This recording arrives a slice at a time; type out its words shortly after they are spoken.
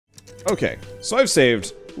Okay, so I've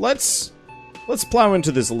saved. Let's plow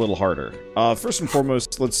into this a little harder. First and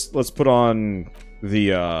foremost, let's put on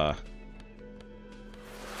the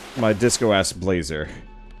my disco ass blazer.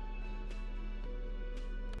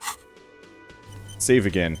 Save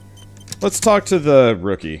again. Let's talk to the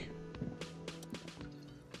rookie.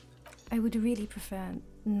 I would really prefer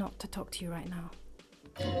not to talk to you right now.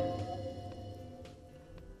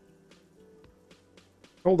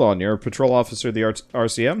 Hold on, you're a patrol officer of the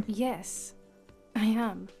RCM? Yes, I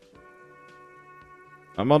am.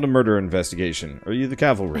 I'm on a murder investigation. Are you the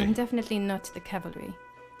cavalry? I'm definitely not the cavalry.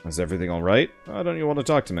 Is everything alright? Why don't you want to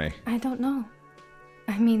talk to me? I don't know.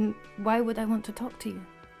 I mean, why would I want to talk to you?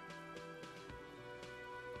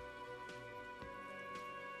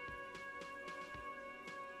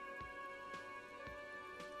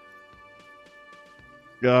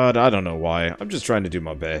 God, I don't know why. I'm just trying to do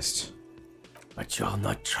my best. But you're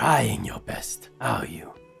not trying your best, are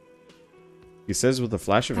you? He says with a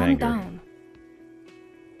flash of Calm anger. down.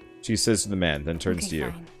 She says to the man, then turns to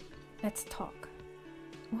you. Fine. Let's talk.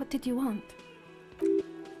 What did you want?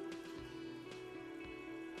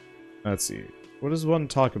 Let's see. What does one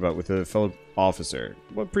talk about with a fellow officer?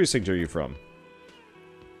 What precinct are you from?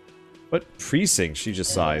 What precinct? She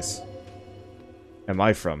just sighs. Am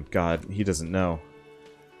I from? God, he doesn't know.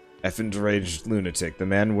 Effing deranged lunatic. The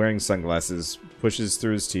man wearing sunglasses pushes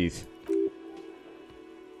through his teeth.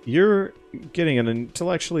 You're getting an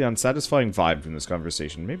intellectually unsatisfying vibe from this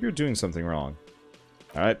conversation. Maybe you're doing something wrong.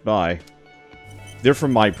 Alright, bye. They're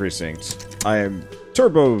from my precinct. I am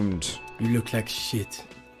turboed. You look like shit.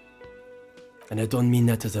 And I don't mean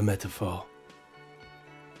that as a metaphor.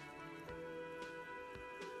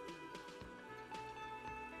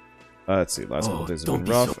 Let's see, last couple days have been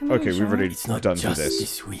don't rough. be so- Okay, we've already It's not done through just this.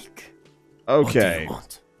 this week. Okay. What do you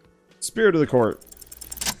want? Spirit of the court.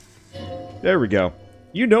 There we go.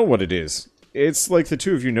 You know what it is. It's like the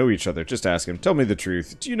two of you know each other. Just ask him. Tell me the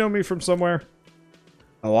truth. Do you know me from somewhere?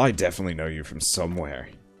 Oh, I definitely know you from somewhere.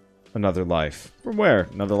 Another life. From where?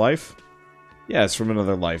 Another life? Yes, from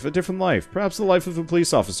another life. A different life. Perhaps the life of a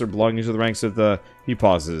police officer belonging to the ranks of the... He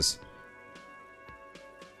pauses.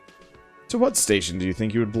 To what station do you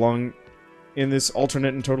think you would belong in this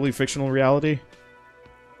alternate and totally fictional reality?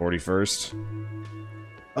 41st.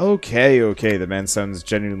 Okay, okay, the man sounds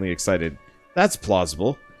genuinely excited. That's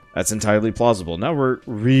plausible. That's entirely plausible. Now we're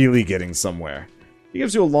really getting somewhere. He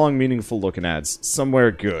gives you a long, meaningful look and adds,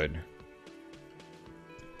 somewhere good.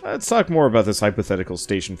 Let's talk more about this hypothetical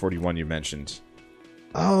Station 41 you mentioned.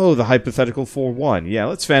 Oh, the hypothetical 4-1. Yeah,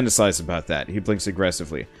 let's fantasize about that. He blinks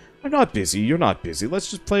aggressively. I'm not busy, you're not busy.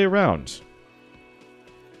 Let's just play around.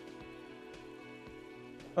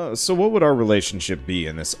 So what would our relationship be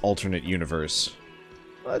in this alternate universe?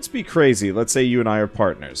 Let's be crazy. Let's say you and I are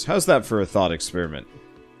partners. How's that for a thought experiment?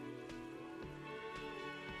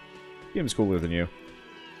 Kim's cooler than you.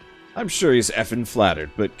 I'm sure he's effing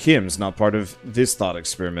flattered, but Kim's not part of this thought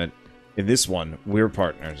experiment. In this one, we're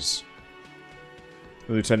partners.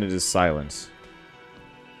 The lieutenant is silent.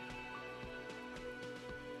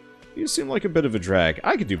 You seem like a bit of a drag.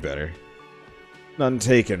 I could do better. None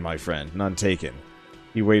taken, my friend. None taken.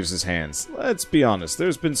 He waves his hands. Let's be honest,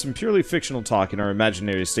 there's been some purely fictional talk in our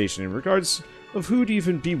imaginary station in regards of who'd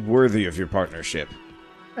even be worthy of your partnership.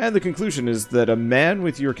 And the conclusion is that a man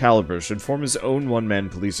with your caliber should form his own one-man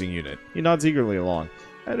policing unit. He nods eagerly along.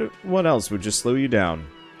 And what else would just slow you down?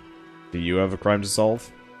 Do you have a crime to solve?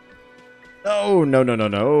 No, no, no, no,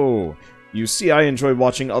 no. You see, I enjoy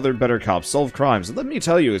watching other better cops solve crimes, and let me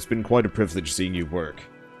tell you, it's been quite a privilege seeing you work.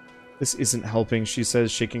 This isn't helping, she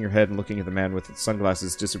says, shaking her head and looking at the man with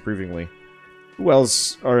sunglasses disapprovingly. Who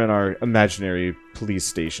else are in our imaginary police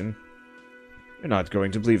station? You're not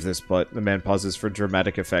going to believe this, but the man pauses for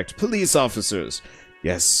dramatic effect. Police officers!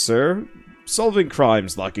 Yes, sir. Solving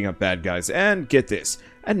crimes, locking up bad guys, and, get this,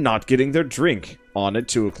 and not getting their drink on at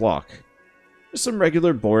 2 o'clock. Just some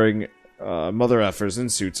regular, boring, mother effers in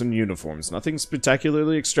suits and uniforms. Nothing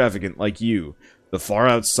spectacularly extravagant like you, the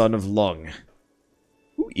far-out son of Lung.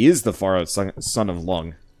 Who is the far-out son of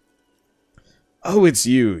Lung? Oh, it's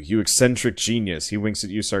you, you eccentric genius. He winks at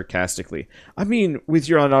you sarcastically. I mean, with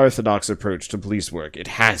your unorthodox approach to police work, it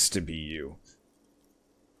has to be you.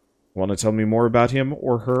 Want to tell me more about him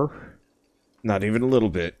or her? Not even a little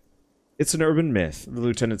bit. It's an urban myth, the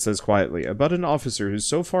lieutenant says quietly, about an officer who's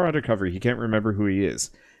so far undercover he can't remember who he is.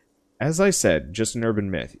 As I said, just an urban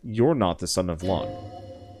myth. You're not the son of Lung.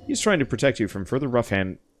 He's trying to protect you from further rough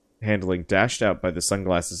handling dashed out by the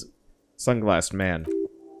sunglassed man.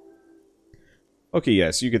 Okay,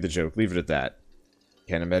 yes, you get the joke. Leave it at that.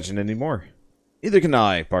 Can't imagine any more. Neither can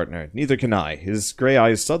I, partner. Neither can I. His gray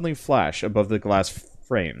eyes suddenly flash above the glass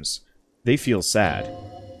frames. They feel sad.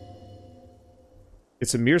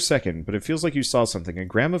 It's a mere second, but it feels like you saw something, a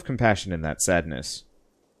gram of compassion in that sadness.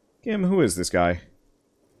 Kim, who is this guy?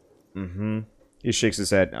 Mm-hmm. He shakes his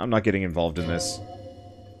head. I'm not getting involved in this.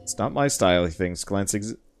 It's not my style, he thinks,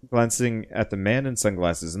 glancing at the man in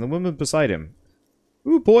sunglasses and the woman beside him.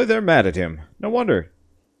 Ooh, boy, they're mad at him. No wonder.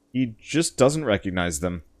 He just doesn't recognize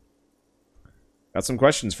them. Got some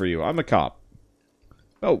questions for you. I'm a cop.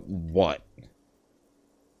 Oh, what?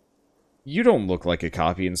 You don't look like a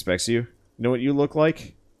cop, he inspects you. You know what you look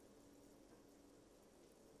like?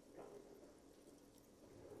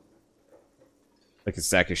 Like a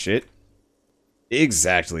sack of shit?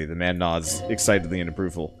 Exactly, the man nods excitedly in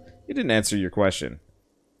approval. He didn't answer your question.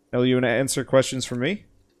 Hell, you want to answer questions for me?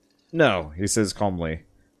 No, he says calmly,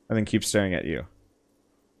 and then keeps staring at you.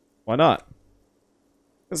 Why not?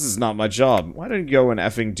 This is not my job. Why don't you go and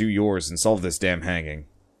effing do yours and solve this damn hanging?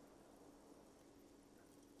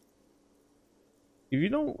 If you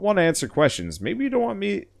don't want to answer questions, maybe you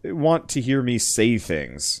don't want to hear me say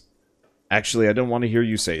things. Actually, I don't want to hear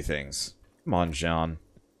you say things. Come on, John.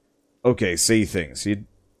 Okay, say things. He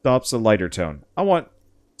adopts a lighter tone. I want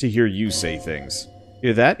to hear you say things.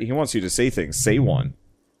 Hear that? He wants you to say things. Say one.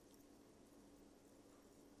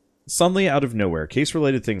 Suddenly, out of nowhere,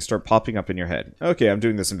 case-related things start popping up in your head. Okay, I'm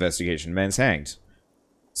doing this investigation. Man's hanged.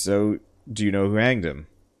 So, do you know who hanged him?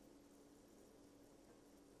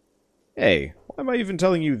 Hey, why am I even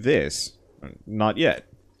telling you this? Not yet.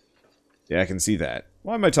 Yeah, I can see that.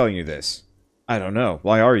 Why am I telling you this? I don't know.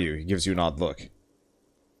 Why are you? He gives you an odd look.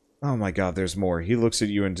 Oh my god, there's more. He looks at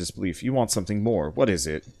you in disbelief. You want something more. What is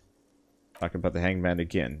it? Talking about the hanged man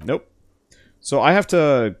again. Nope. So I have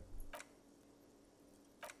to...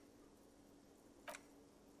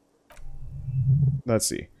 Let's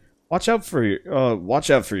see. Watch out for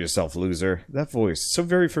yourself, loser. That voice, so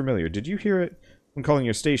very familiar. Did you hear it when calling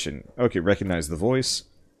your station? Okay, recognize the voice.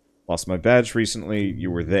 Lost my badge recently.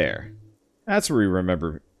 You were there. That's where you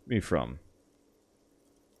remember me from.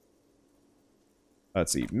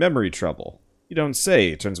 Let's see. Memory trouble. You don't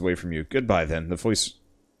say. It turns away from you. Goodbye, then. The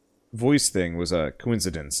voice thing was a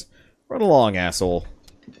coincidence. Run along, asshole.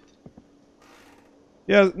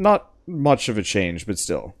 Yeah, not much of a change, but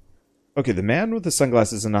still. Okay, the man with the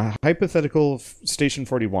sunglasses in a hypothetical Station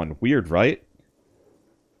 41. Weird, right?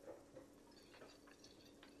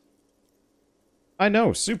 I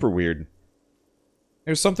know, super weird.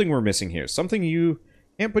 There's something we're missing here. Something you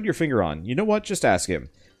can't put your finger on. You know what? Just ask him.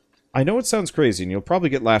 I know it sounds crazy and you'll probably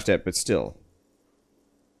get laughed at, but still.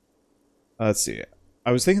 Let's see.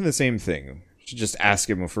 I was thinking the same thing. Should just ask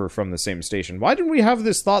him if we're from the same station. Why didn't we have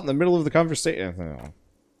this thought in the middle of the conversation?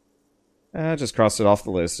 Just crossed it off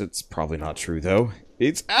the list. It's probably not true, though.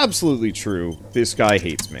 It's absolutely true. This guy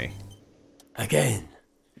hates me. Again.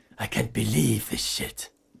 I can't believe this shit.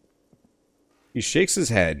 He shakes his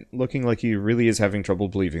head, looking like he really is having trouble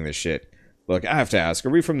believing this shit. Look, I have to ask, are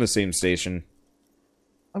we from the same station?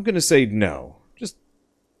 I'm gonna say no. Just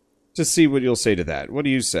to see what you'll say to that. What do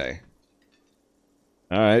you say?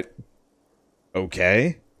 Alright.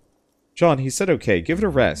 Okay? John, he said okay. Give it a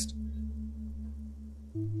rest.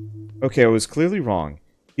 Okay, I was clearly wrong.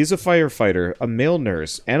 He's a firefighter, a male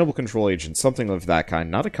nurse, animal control agent, something of that kind,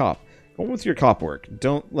 not a cop. Go on with your cop work.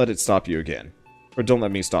 Don't let it stop you again. Or don't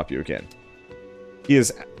let me stop you again. He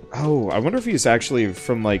is... Oh, I wonder if he's actually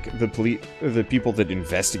from, like, the people that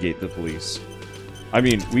investigate the police. I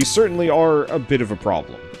mean, we certainly are a bit of a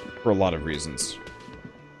problem, for a lot of reasons.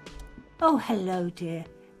 Oh, hello, dear.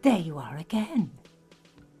 There you are again.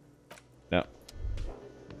 No.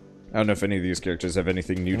 I don't know if any of these characters have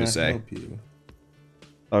anything new to say. Help you?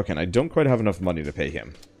 Okay, and I don't quite have enough money to pay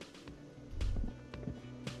him.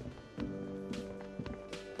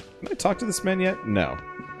 Can I talk to this man yet? No.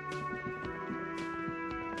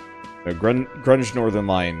 No, Grunge Northern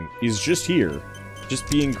Lion. He's just here. Just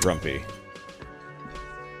being grumpy.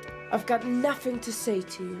 I've got nothing to say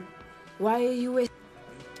to you. Why are you wasting...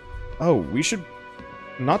 Oh, we should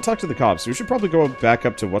not talk to the cops. We should probably go back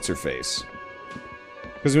up to What's-Her-Face.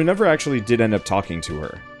 Because we never actually did end up talking to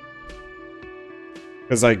her.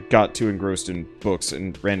 Because I got too engrossed in books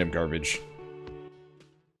and random garbage.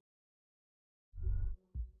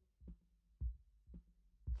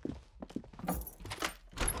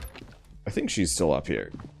 I think she's still up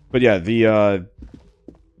here. But yeah, the,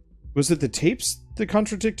 was it the tapes that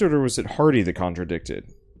contradicted, or was it Hardy that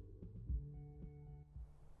contradicted?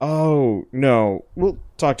 Oh, no. We'll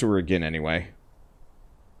talk to her again anyway.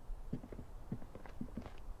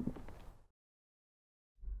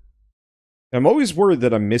 I'm always worried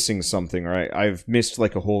that I'm missing something, or I've missed,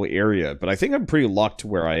 like, a whole area, but I think I'm pretty locked to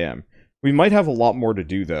where I am. We might have a lot more to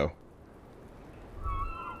do, though.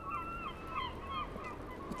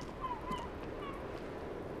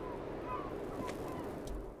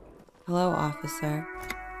 Hello, officer.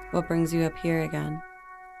 What brings you up here again?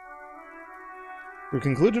 We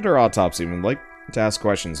concluded our autopsy and would like to ask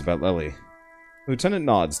questions about Lely. Lieutenant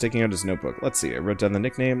nods, taking out his notebook. Let's see, I wrote down the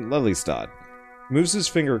nickname, Lelystad. Moves his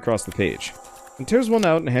finger across the page, and tears one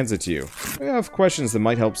out and hands it to you. I have questions that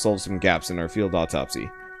might help solve some gaps in our field autopsy.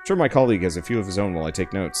 I'm sure my colleague has a few of his own while I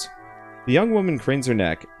take notes. The young woman cranes her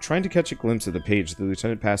neck, trying to catch a glimpse of the page the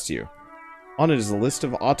lieutenant passed to you. On it is a list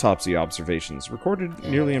of autopsy observations, recorded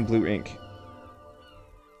nearly in blue ink.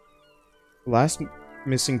 Last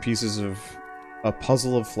missing pieces of a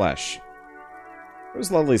puzzle of flesh.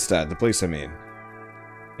 Where's Lelystad, the place I mean?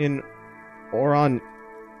 In Oranhe?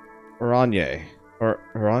 Oranhe?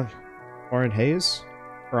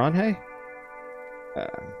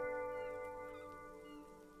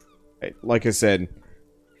 Like I said,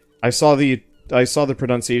 I saw the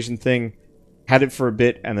pronunciation thing, had it for a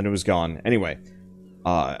bit, and then it was gone. Anyway,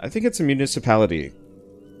 I think it's a municipality.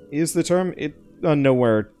 Is the term? It's a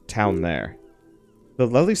nowhere town there. The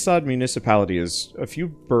Lelystad municipality is a few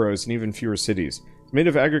boroughs and even fewer cities. It's made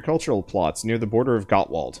of agricultural plots near the border of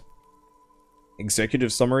Gottwald.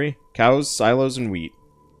 Executive summary: cows, silos, and wheat.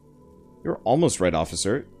 You're almost right,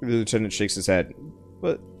 officer. The lieutenant shakes his head.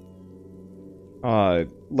 But,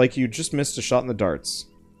 like you just missed a shot in the darts.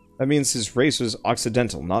 That means his race was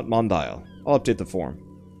Occidental, not Mondile. I'll update the form.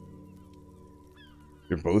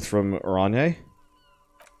 You're both from Oranhe?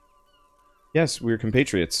 Yes, we're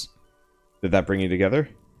compatriots. Did that bring you together?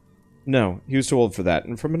 No, he was too old for that,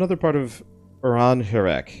 and from another part of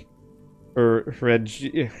Oranherek.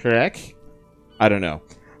 Herek? I don't know.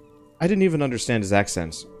 I didn't even understand his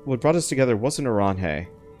accent. What brought us together wasn't Oranhe.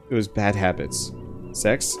 It was bad habits.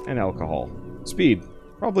 Sex and alcohol. Speed.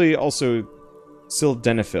 Probably also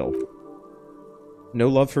sildenafil. No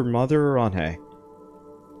love for Mother Oranhe.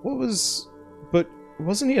 But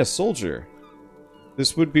wasn't he a soldier?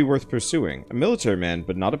 This would be worth pursuing. A military man,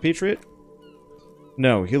 but not a patriot?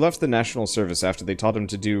 No, he left the national service after they taught him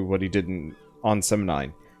to do what he did on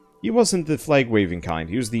Seminine. He wasn't the flag-waving kind,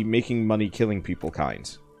 he was the making-money-killing-people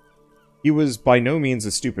kind. He was by no means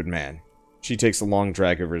a stupid man. She takes a long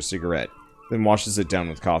drag of her cigarette, then washes it down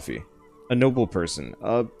with coffee. A noble person,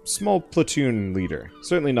 a small platoon leader,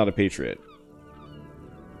 certainly not a patriot.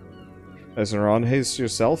 As an Oranhe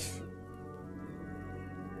yourself,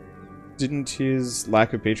 didn't his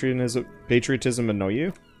lack of patriotism annoy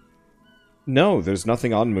you? No, there's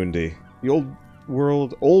nothing on Mundi. The old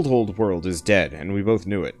world is dead, and we both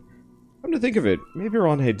knew it. Come to think of it, maybe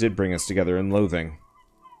Oranhe did bring us together in loathing.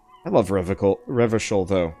 I love Revachol,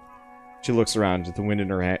 though. She looks around at the wind in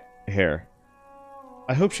her hair.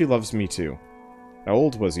 I hope she loves me, too. How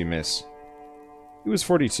old was he, miss? He was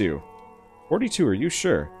 42. 42, are you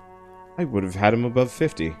sure? I would have had him above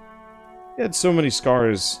 50. He had so many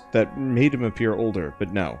scars that made him appear older,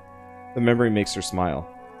 but no. The memory makes her smile.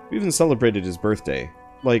 We even celebrated his birthday.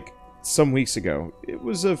 Like, some weeks ago. It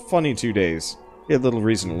was a funny 2 days. He had little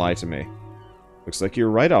reason to lie to me. Looks like you're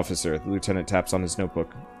right, officer. The lieutenant taps on his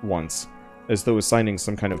notebook once, as though assigning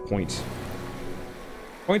some kind of point.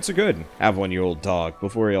 Points are good. Have one, you old dog,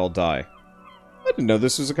 before we all die. I didn't know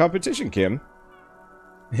this was a competition, Kim.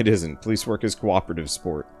 It isn't. Police work is cooperative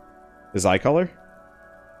sport. His eye color?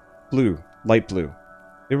 Blue. Light blue.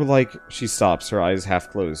 They were like... She stops, her eyes half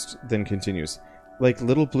closed, then continues. Like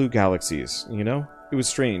little blue galaxies, you know? It was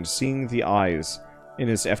strange, seeing the eyes in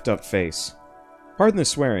his effed up face. Pardon the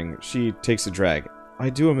swearing, she takes a drag.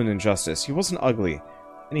 I do him an injustice. He wasn't ugly,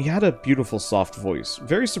 and he had a beautiful soft voice.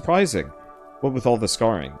 Very surprising. What with all the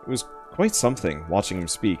scarring, it was quite something, watching him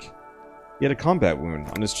speak. He had a combat wound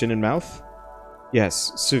on his chin and mouth?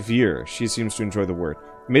 Yes, severe. She seems to enjoy the word.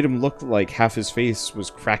 It made him look like half his face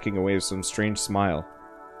was cracking away with some strange smile.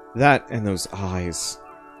 That and those eyes.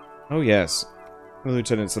 Oh yes. The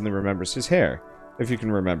lieutenant suddenly remembers his hair, if you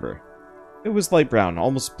can remember. It was light brown,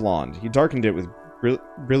 almost blonde. He darkened it with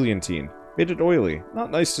brilliantine. Made it oily.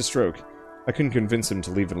 Not nice to stroke. I couldn't convince him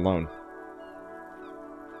to leave it alone.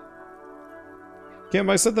 Kim,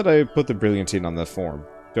 I said that I put the brilliantine on the form.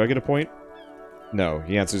 Do I get a point? No,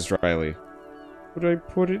 he answers dryly. Would I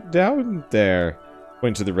put it down there?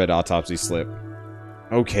 Went to the red autopsy slip.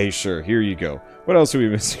 Okay, sure, here you go. What else are we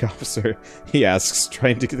missing, officer? He asks,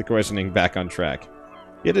 trying to get the questioning back on track.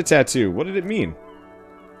 He had a tattoo. What did it mean?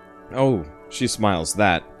 Oh, she smiles.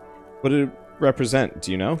 That. What did it represent?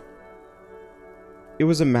 Do you know? It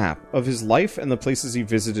was a map of his life and the places he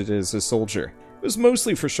visited as a soldier. It was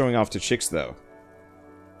mostly for showing off to chicks, though.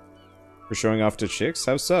 For showing off to chicks?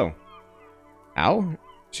 How so? How?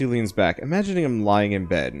 She leans back, imagining him lying in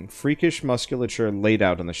bed, freakish musculature laid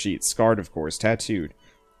out on the sheets, scarred of course, tattooed.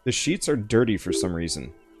 The sheets are dirty for some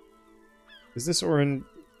reason. Is this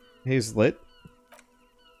Haze lit?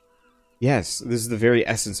 Yes, this is the very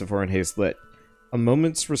essence of Orange Haze lit. A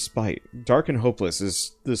moment's respite. Dark and hopeless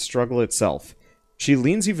is the struggle itself. She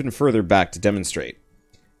leans even further back to demonstrate.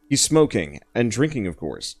 He's smoking, and drinking of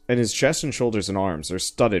course, and his chest and shoulders and arms are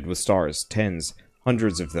studded with stars, tens,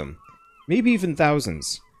 hundreds of them. Maybe even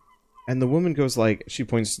thousands. And the woman goes like, she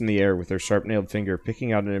points in the air with her sharp-nailed finger,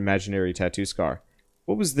 picking out an imaginary tattoo scar.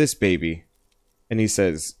 What was this, baby? And he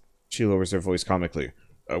says, she lowers her voice comically,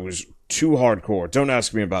 "That was too hardcore, don't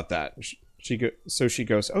ask me about that." So she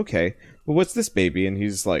goes, "Okay, well what's this, baby?" And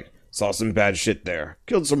he's like, "Saw some bad shit there,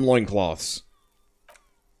 killed some loincloths."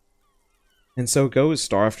 And so it goes,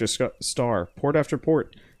 star after star, port after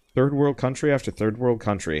port, third world country after third world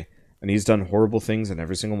country, and he's done horrible things in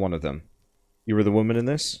every single one of them. You were the woman in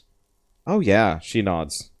this? Oh yeah, she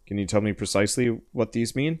nods. Can you tell me precisely what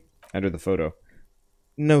these mean? Enter the photo.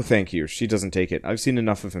 No thank you, she doesn't take it. I've seen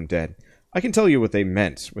enough of him dead. I can tell you what they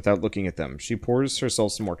meant without looking at them. She pours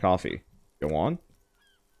herself some more coffee. Go on.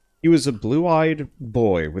 He was a blue-eyed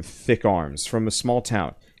boy with thick arms from a small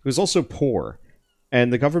town. He was also poor,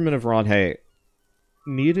 and the government of Ronhe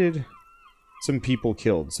needed some people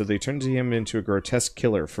killed, so they turned him into a grotesque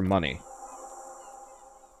killer for money.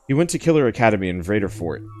 He went to Killer Academy in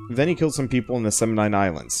Vaderfort. Then he killed some people in the Seminine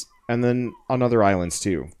Islands, and then on other islands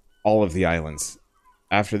too. All of the islands.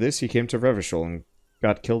 After this, he came to Revachol and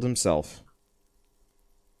got killed himself.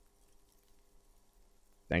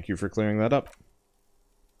 Thank you for clearing that up.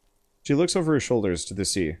 She looks over her shoulders to the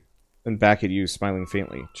sea, then back at you, smiling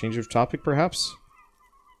faintly. Change of topic, perhaps?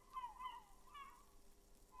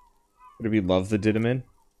 Could it be love that did him in?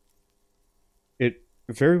 It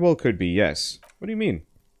very well could be, yes. What do you mean?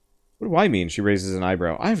 What do I mean? She raises an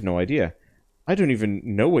eyebrow. I have no idea. I don't even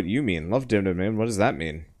know what you mean. Love did him in. What does that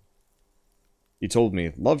mean? He told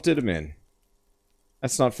me. Love did him in.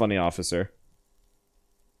 That's not funny, officer.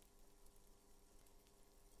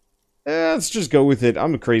 Let's just go with it.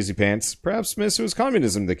 I'm a crazy pants. Perhaps, miss, it was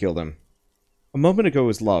communism that killed him. A moment ago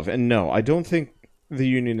was love, and no, I don't think the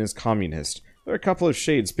Union is communist. They're a couple of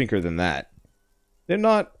shades pinker than that. They're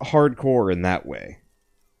not hardcore in that way,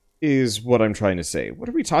 is what I'm trying to say. What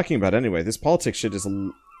are we talking about anyway? This politics shit is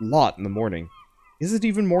a lot in the morning. Is it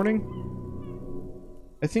even morning?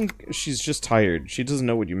 I think she's just tired. She doesn't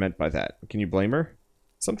know what you meant by that. Can you blame her?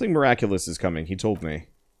 Something miraculous is coming, he told me.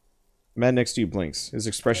 The man next to you blinks. His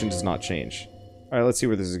expression does not change. Alright, let's see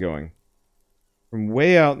where this is going. From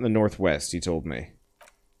way out in the northwest, he told me.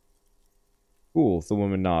 Cool, the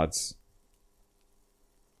woman nods.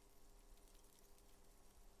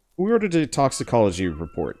 We ordered a toxicology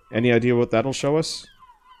report. Any idea what that'll show us?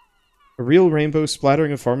 A real rainbow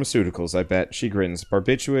splattering of pharmaceuticals, I bet. She grins.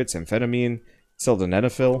 Barbiturates, amphetamine,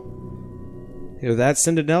 sildenafil. You know, that's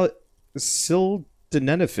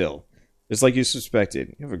sildenafil. Just like you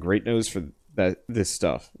suspected. You have a great nose for this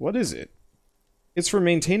stuff. What is it? It's for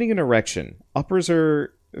maintaining an erection. Uppers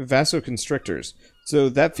are vasoconstrictors, so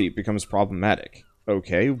that feat becomes problematic.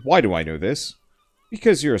 Okay, why do I know this?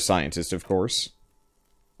 Because you're a scientist, of course.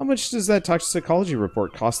 How much does that toxicology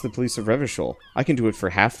report cost the police of Revachol? I can do it for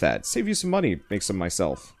half that. Save you some money, make some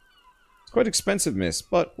myself. It's quite expensive, miss,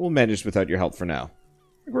 but we'll manage without your help for now.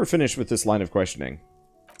 I think we're finished with this line of questioning.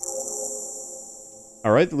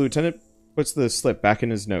 Alright, the lieutenant puts the slip back in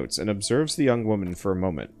his notes and observes the young woman for a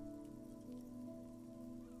moment.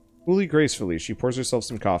 Coolly gracefully, she pours herself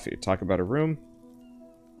some coffee. Talk about her room.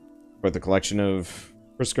 About the collection of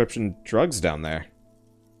prescription drugs down there.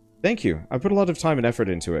 Thank you. I put a lot of time and effort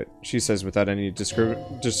into it, she says without any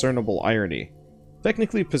discernible irony.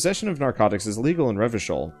 Technically, possession of narcotics is legal in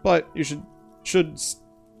Revachol, but you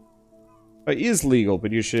is legal,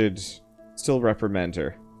 but you should still reprimand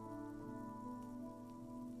her.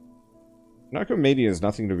 Narcomania is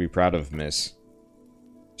nothing to be proud of, miss.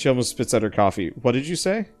 She almost spits out her coffee. What did you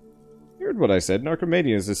say? You heard what I said.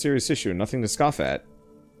 Narcomania is a serious issue and nothing to scoff at.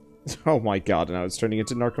 Oh my god, now it's turning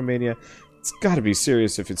into narcomania. It's gotta be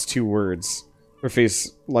serious if it's 2 words. Her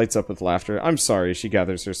face lights up with laughter. I'm sorry, she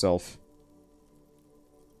gathers herself.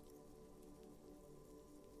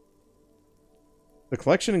 The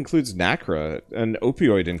collection includes Nacra, an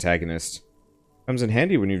opioid antagonist. Comes in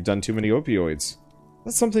handy when you've done too many opioids.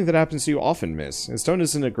 That's something that happens to you often, miss. His tone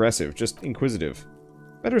isn't aggressive, just inquisitive.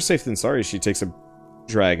 Better safe than sorry, she takes a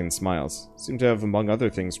drag and smiles. Seem to have, among other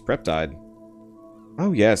things, Preptide.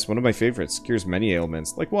 Oh yes, one of my favorites. Cures many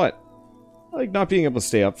ailments. Like what? Like not being able to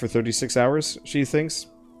stay up for 36 hours, she thinks.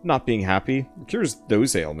 Not being happy. It cures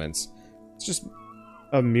those ailments. It's just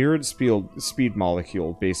a mirrored speed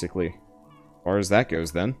molecule, basically. As far as that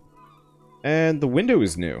goes, then. And the window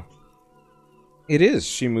is new. It is.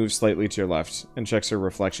 She moves slightly to your left and checks her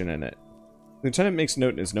reflection in it. The lieutenant makes a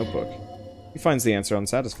note in his notebook. He finds the answer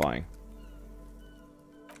unsatisfying.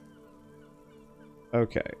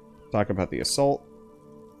 Okay. Talk about the assault.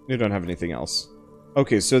 You don't have anything else.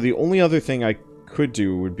 Okay, so the only other thing I could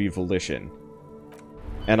do would be volition.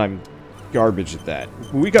 And I'm garbage at that.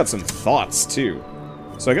 We got some thoughts, too.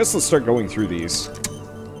 So I guess let's start going through these.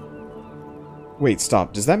 Wait,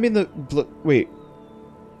 stop. Does that mean the...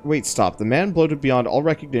 Wait, stop. The man bloated beyond all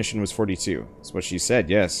recognition was 42. That's what she said,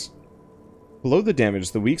 yes. Below the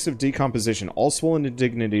damage, the weeks of decomposition, all swollen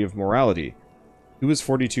indignity of morality. He was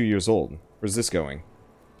 42 years old. Where's this going?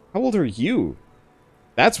 How old are you?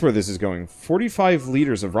 That's where this is going. 45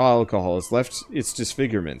 liters of raw alcohol has left its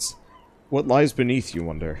disfigurements. What lies beneath, you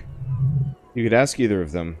wonder? You could ask either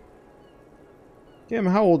of them. Kim,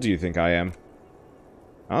 how old do you think I am?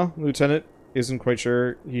 Huh? Lieutenant isn't quite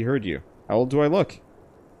sure he heard you. How old do I look?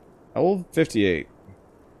 How old? 58.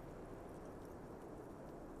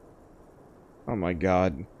 Oh my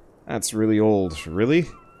god. That's really old. Really?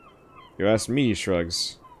 You asked me, he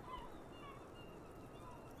shrugs.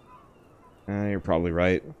 You're probably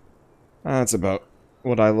right. That's about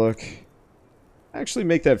what I look. Actually,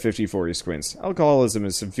 make that 54, he squints. Alcoholism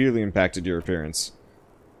has severely impacted your appearance.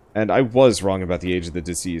 And I was wrong about the age of the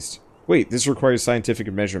deceased. Wait, this requires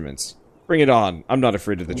scientific measurements. Bring it on. I'm not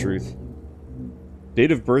afraid of the truth.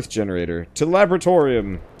 Date of birth generator. To the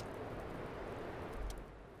laboratorium!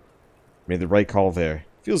 Made the right call there.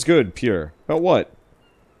 Feels good, pure. About what?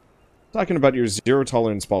 Talking about your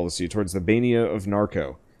zero-tolerance policy towards the mania of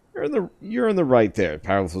narco. You're in the right there.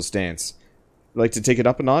 Powerful stance. Like to take it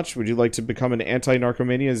up a notch? Would you like to become an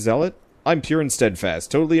anti-narcomania zealot? I'm pure and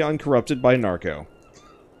steadfast, totally uncorrupted by narco.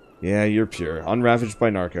 Yeah, you're pure, unravaged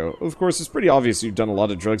by narco. Of course, it's pretty obvious you've done a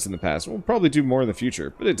lot of drugs in the past. We'll probably do more in the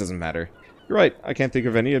future, but it doesn't matter. You're right, I can't think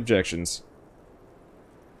of any objections.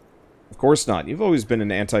 Of course not. You've always been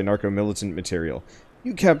an anti-narco militant material.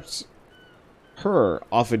 You kept her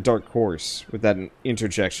off a dark course with that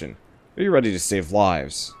interjection. Are you ready to save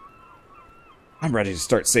lives? I'm ready to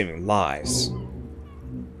start saving lives.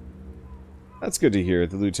 That's good to hear.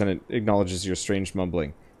 The lieutenant acknowledges your strange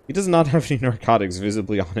mumbling. He does not have any narcotics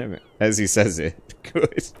visibly on him as he says it.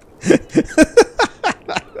 Good.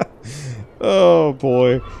 Oh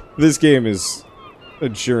boy. This game is a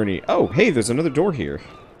journey. Oh, hey, there's another door here.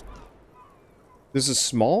 There's a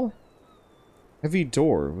small, heavy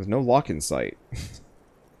door with no lock in sight.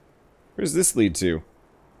 Where does this lead to?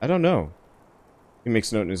 I don't know. He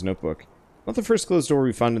makes a note in his notebook. Not the first closed door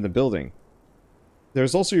we found in the building.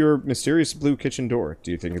 There's also your mysterious blue kitchen door. Do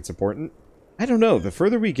you think it's important? I don't know. The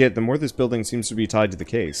further we get, the more this building seems to be tied to the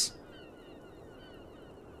case.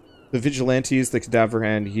 The vigilantes, the cadaver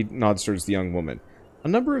hand, he nods towards the young woman. A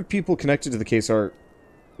number of people connected to the case are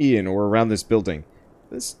in or around this building.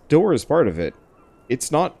 This door is part of it.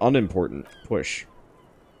 It's not unimportant. Push.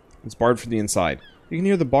 It's barred from the inside. You can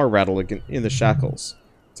hear the bar rattle in the shackles.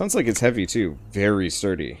 Sounds like it's heavy, too. Very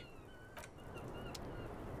sturdy.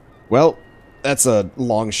 Well, that's a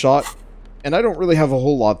long shot. And I don't really have a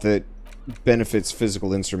whole lot that benefits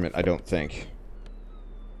physical instrument, I don't think.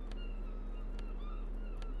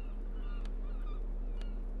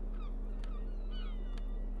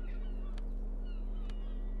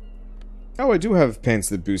 Oh, I do have pants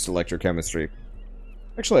that boost electrochemistry.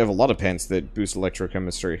 Actually, I have a lot of pants that boost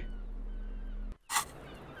electrochemistry.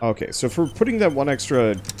 Okay, so for putting that one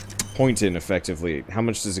extra point in effectively, how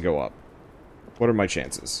much does it go up? What are my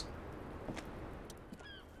chances?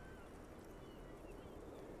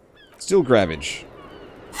 Still grabbage.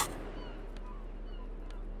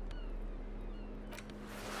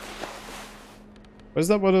 Was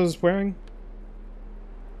that what I was wearing?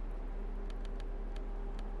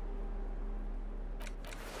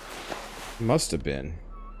 Must have been.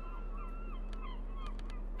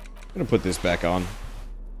 I'm gonna put this back on.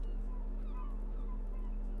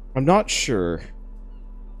 I'm not sure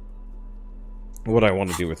what I want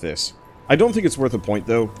to do with this. I don't think it's worth a point,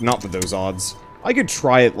 though. Not with those odds. I could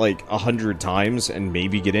try it like 100 times and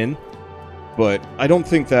maybe get in. But I don't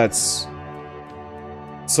think that's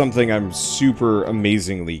something I'm super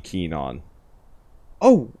amazingly keen on.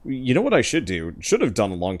 Oh, you know what I should do? Should have done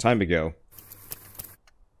a long time ago.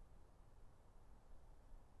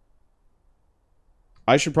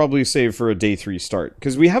 I should probably save for a day 3 start,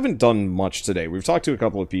 because we haven't done much today. We've talked to a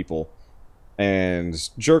couple of people, and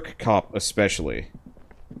Jerk Cop especially.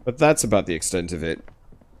 But that's about the extent of it.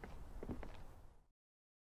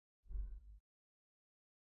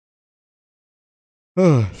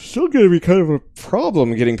 Still gonna be kind of a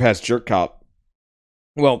problem getting past Jerk Cop.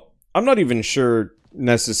 Well, I'm not even sure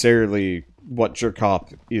necessarily what Jerk Cop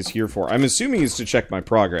is here for. I'm assuming it's to check my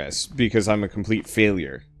progress, because I'm a complete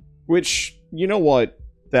failure. Which you know what?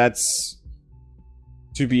 That's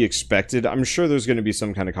to be expected. I'm sure there's going to be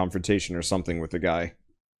some kind of confrontation or something with the guy.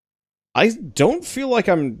 I don't feel like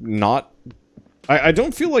I'm not... I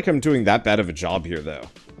don't feel like I'm doing that bad of a job here, though.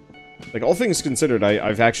 Like, all things considered,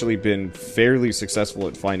 I've actually been fairly successful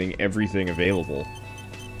at finding everything available.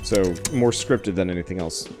 So, more scripted than anything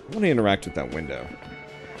else. I want to interact with that window.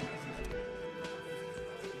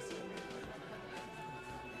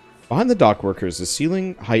 Behind the dock workers, a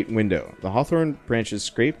ceiling height window. The hawthorn branches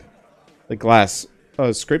scrape the glass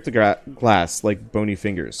like bony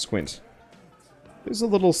fingers. Squint. There's a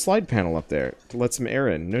little slide panel up there to let some air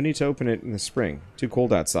in. No need to open it in the spring. Too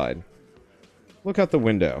cold outside. Look out the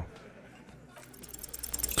window.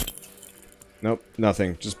 Nope,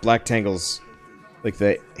 nothing. Just black tangles. Like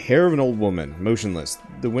the hair of an old woman. Motionless.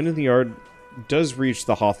 The wind in the yard does reach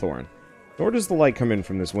the hawthorn. Nor does the light come in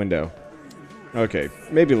from this window. Okay,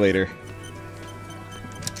 maybe later.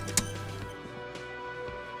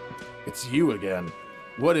 It's you again.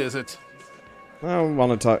 What is it? I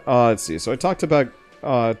want to talk... let's see. So I talked to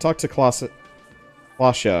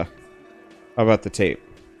Klasha about the tape.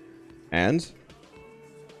 And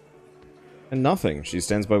nothing. She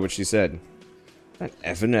stands by what she said. That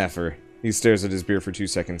effing effer. He stares at his beer for 2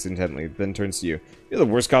 seconds intently, then turns to you. You're the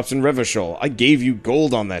worst cops in Revachol. I gave you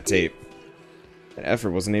gold on that tape. That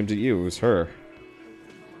effort wasn't aimed at you, it was her.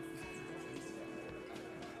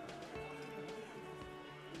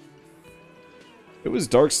 It was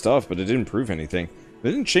dark stuff, but it didn't prove anything.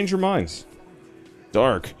 It didn't change her mind.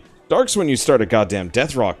 Dark. Dark's when you start a goddamn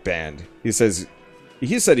death rock band. He said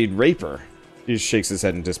he'd rape her. He shakes his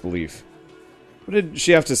head in disbelief. What did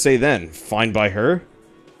she have to say then? Fine by her?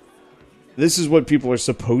 This is what people are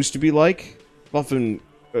supposed to be like? Often,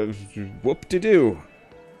 whoop-de-doo.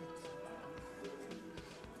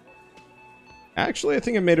 Actually, I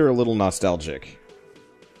think it made her a little nostalgic.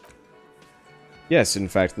 Yes, in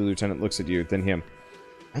fact, the lieutenant looks at you, then him.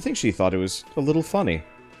 I think she thought it was a little funny.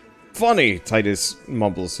 Funny! Titus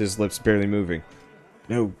mumbles, his lips barely moving.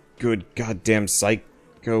 No good goddamn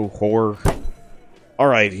psycho whore.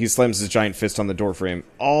 Alright, he slams his giant fist on the doorframe.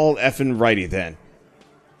 All effing righty then.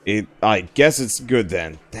 I guess it's good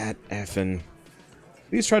then. That effing...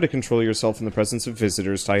 Please try to control yourself in the presence of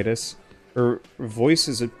visitors, Titus. Her voice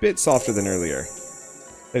is a bit softer than earlier.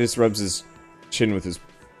 Titus rubs his chin with his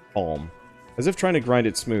palm, as if trying to grind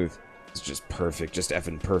it smooth. It's just perfect, just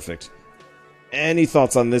effing perfect. Any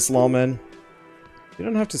thoughts on this, lawman? You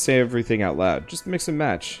don't have to say everything out loud, just mix and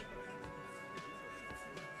match.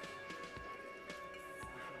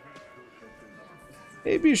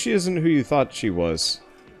 Maybe she isn't who you thought she was.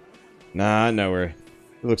 Nah, I know her.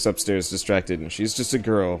 He looks upstairs distracted, and she's just a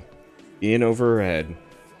girl. In over her head.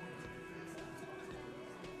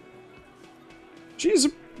 She's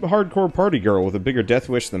a hardcore party girl with a bigger death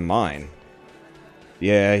wish than mine.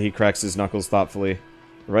 Yeah, he cracks his knuckles thoughtfully.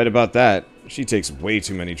 Right about that. She takes way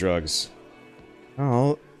too many drugs.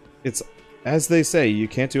 Oh, it's... As they say, you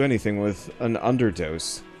can't do anything with an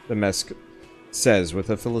underdose, the Mesk says with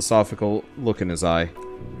a philosophical look in his eye.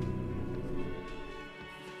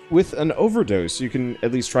 With an overdose, you can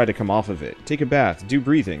at least try to come off of it. Take a bath, do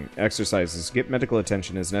breathing, exercises, get medical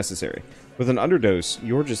attention as necessary. With an underdose,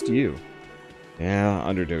 you're just you. Yeah,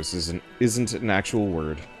 underdose isn't an actual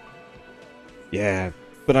word. Yeah,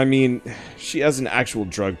 but I mean, she has an actual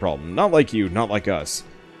drug problem. Not like you, not like us.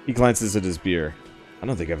 He glances at his beer. I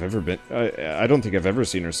don't think I've ever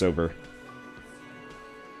seen her sober.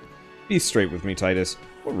 Be straight with me, Titus.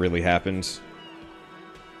 What really happened?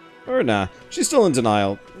 Or nah, she's still in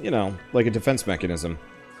denial. You know, like a defense mechanism.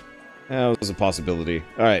 That was a possibility.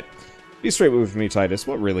 Alright, be straight with me, Titus.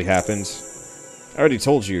 What really happened? I already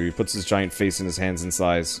told you. He puts his giant face in his hands and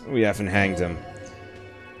sighs. We effing hanged him.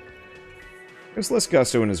 There's less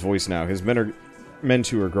gusto in his voice now. His men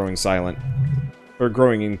too are growing silent. Or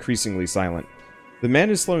growing increasingly silent. The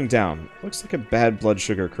man is slowing down. Looks like a bad blood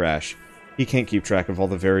sugar crash. He can't keep track of all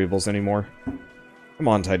the variables anymore. Come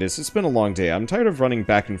on, Titus. It's been a long day. I'm tired of running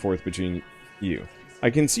back and forth between you.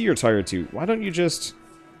 I can see you're tired too. Why don't you just...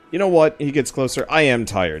 You know what? He gets closer. I am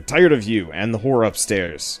tired. Tired of you and the whore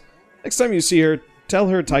upstairs. Next time you see her, tell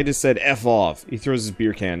her Titus said F off. He throws his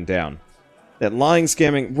beer can down. That lying,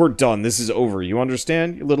 scamming, we're done. This is over. You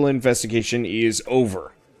understand? Your little investigation is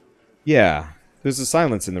over. Yeah. There's a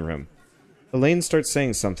silence in the room. Elaine starts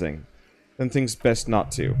saying something, then thinks best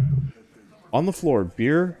not to. On the floor,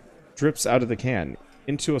 beer drips out of the can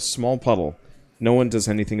into a small puddle. No one does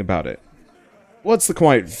anything about it. What's the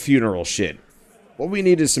quiet funeral shit? What we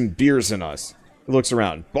need is some beers in us. He looks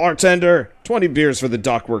around. Bartender! 20 beers for the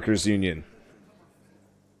Dock Workers Union.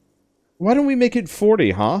 Why don't we make it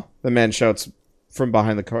 40, huh? The man shouts from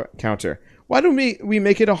behind the counter. Why don't we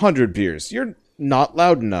make it 100 beers? You're not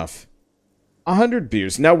loud enough. 100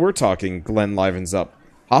 beers. Now we're talking, Glenn livens up.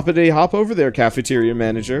 Hop-a-day hop over there, cafeteria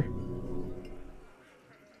manager.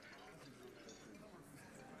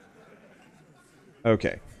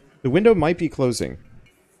 Okay. The window might be closing.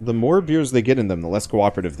 The more beers they get in them, the less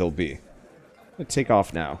cooperative they'll be. I'm gonna take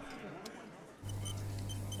off now.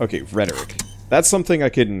 Okay, rhetoric. That's something I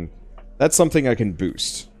can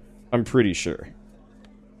boost. I'm pretty sure.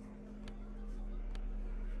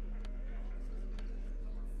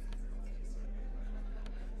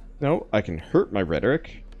 No, I can hurt my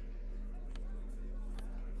rhetoric.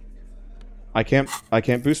 I can't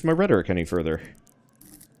boost my rhetoric any further.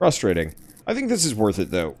 Frustrating. I think this is worth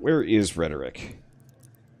it though. Where is rhetoric?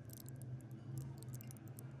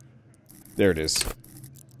 There it is.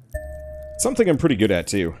 Something I'm pretty good at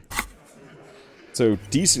too. So,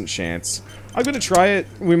 decent chance. I'm gonna try it.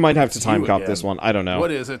 We might have to time cop this one. I don't know.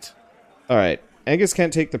 What is it? Alright. Angus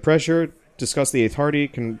can't take the pressure. Discuss the 8th Hardy.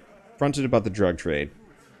 Confronted about the drug trade.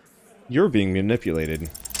 You're being manipulated.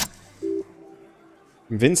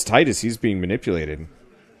 Convince Titus he's being manipulated.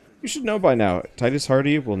 You should know by now. Titus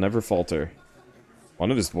Hardy will never falter.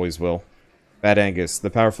 One of his boys will. Bad Angus, the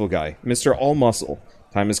powerful guy. Mr. All Muscle.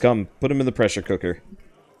 Time has come. Put him in the pressure cooker.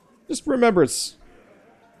 Just remember it's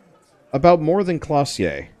about more than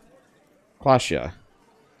Clausia.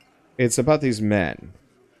 It's about these men.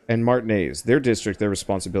 And Martinez. Their district, their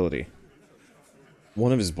responsibility.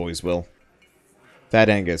 One of his boys will. Bad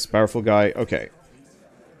Angus. Powerful guy. Okay.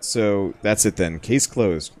 So, that's it then. Case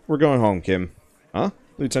closed. We're going home, Kim. Huh?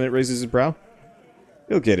 Lieutenant raises his brow.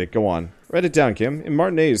 You'll get it. Go on. Write it down, Kim. In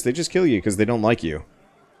Martinez, they just kill you because they don't like you.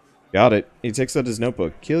 Got it. He takes out his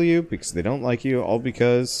notebook. Kill you because they don't like you, all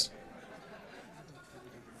because...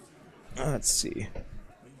 Let's see.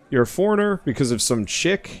 You're a foreigner because of some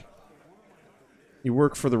chick. You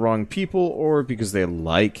work for the wrong people, or because they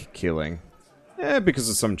like killing. Because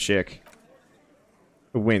of some chick.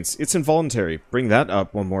 Wince. It's involuntary. Bring that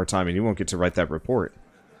up one more time and you won't get to write that report.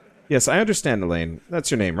 Yes, I understand, Elaine.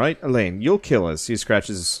 That's your name, right? Elaine, you'll kill us. He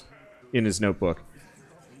scratches in his notebook.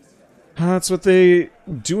 That's what they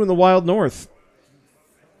do in the wild north.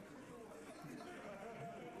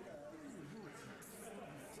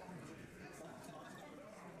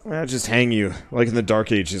 Just hang you, like in the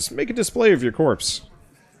Dark Ages. Make a display of your corpse.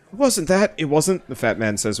 It wasn't that. It wasn't, the fat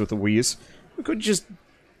man says with a wheeze.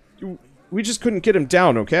 We just couldn't get him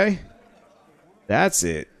down, okay? That's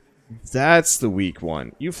it. That's the weak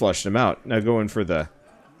one. You flushed him out. Now go in for the...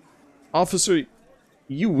 Officer,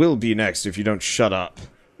 you will be next if you don't shut up.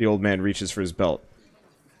 The old man reaches for his belt.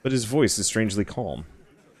 But his voice is strangely calm.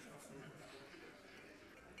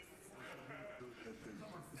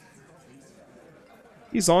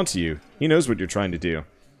 He's onto you. He knows what you're trying to do.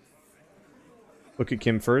 Look at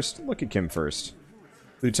Kim first. Look at Kim first.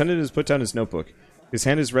 The lieutenant has put down his notebook. His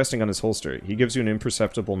hand is resting on his holster. He gives you an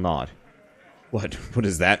imperceptible nod. What? What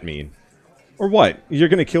does that mean? Or what? You're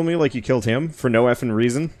gonna kill me like you killed him? For no effing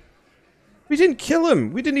reason? We didn't kill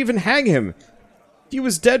him! We didn't even hang him! He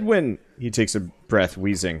was dead when... He takes a breath,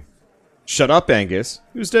 wheezing. Shut up, Angus.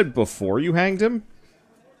 He was dead before you hanged him?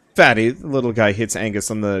 Fatty, the little guy hits Angus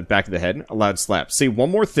on the back of the head. A loud slap. Say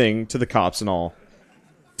one more thing to the cops and all.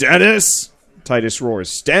 Dennis! Titus roars.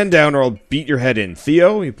 Stand down or I'll beat your head in.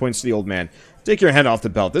 Theo, he points to the old man. Take your hand off the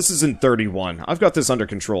belt. This isn't 31. I've got this under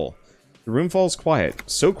control. The room falls quiet.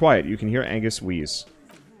 So quiet you can hear Angus wheeze.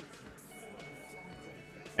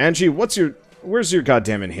 Angie, where's your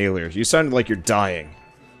goddamn inhaler? You sounded like you're dying.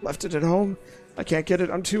 Left it at home? I can't get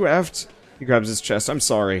it. I'm too effed. He grabs his chest. I'm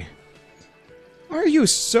sorry. Why are you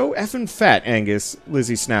so effing fat, Angus?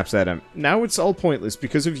 Lizzie snaps at him. Now it's all pointless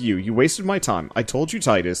because of you. You wasted my time. I told you,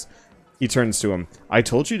 Titus. He turns to him. I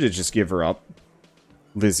told you to just give her up.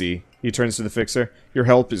 Lizzie. He turns to the fixer. Your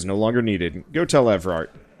help is no longer needed. Go tell Everard.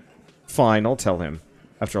 Fine, I'll tell him.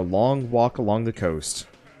 After a long walk along the coast.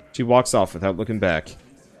 She walks off without looking back.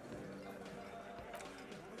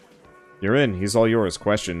 You're in. He's all yours.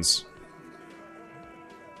 Questions?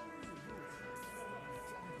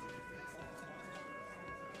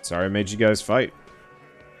 Sorry I made you guys fight.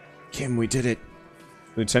 Kim, we did it.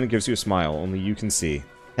 The lieutenant gives you a smile, only you can see.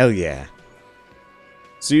 Hell yeah.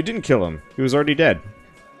 So you didn't kill him. He was already dead.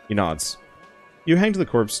 He nods. You hanged the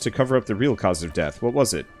corpse to cover up the real cause of death. What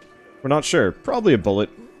was it? We're not sure. Probably a bullet.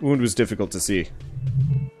 Wound was difficult to see.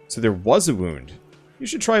 So there was a wound. You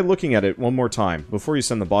should try looking at it one more time before you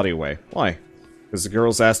send the body away. Why? Because the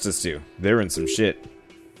girls asked us to. They're in some shit.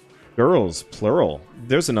 Girls, plural.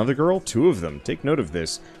 There's another girl? 2 of them. Take note of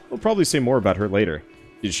this. We'll probably say more about her later.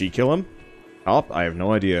 Did she kill him? I have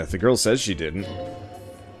no idea. The girl says she didn't.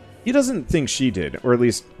 He doesn't think she did, or at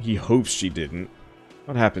least he hopes she didn't.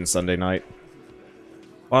 What happened Sunday night?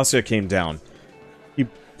 Vasya came down. He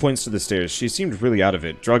points to the stairs. She seemed really out of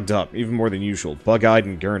it, drugged up, even more than usual, bug-eyed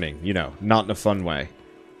and gurning, you know, not in a fun way.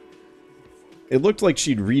 It looked like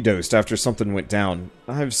she'd redosed after something went down.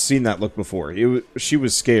 I've seen that look before. She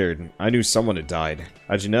was scared. I knew someone had died.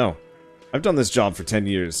 How'd you know? I've done this job for 10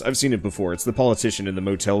 years. I've seen it before. It's the politician in the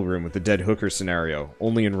motel room with the dead hooker scenario,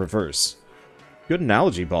 only in reverse. Good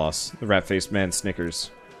analogy, boss. The rat-faced man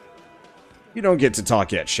snickers. You don't get to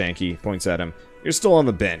talk yet, Shanky, points at him. You're still on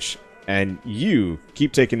the bench. And you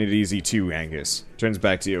keep taking it easy too, Angus. Turns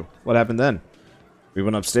back to you. What happened then? We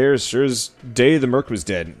went upstairs. Sure as day the merc was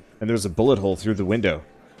dead. And there was a bullet hole through the window.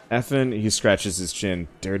 Effin, he scratches his chin.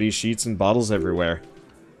 Dirty sheets and bottles everywhere.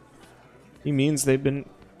 He means they've been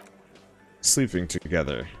sleeping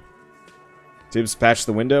together. Tibbs patched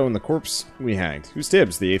the window and the corpse we hanged. Who's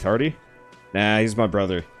Tibbs, the 8th Hardy? Nah, he's my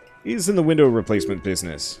brother. He's in the window replacement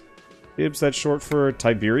business. Tibbs, that's short for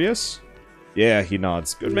Tiberius? Yeah, he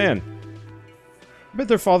nods. Good man. I bet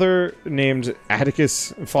their father's named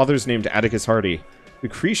Atticus Hardy.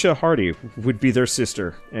 Lucretia Hardy would be their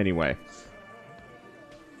sister, anyway.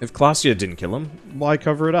 If Klasia didn't kill him, why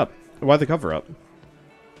cover it up? Why the cover-up?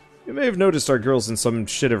 You may have noticed our girl's in some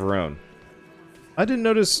shit of her own. I didn't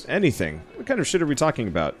notice anything. What kind of shit are we talking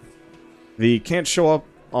about? The can't show up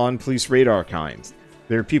on police radar kind.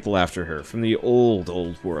 There are people after her, from the old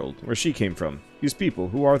world, where she came from. These people,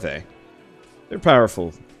 who are they? They're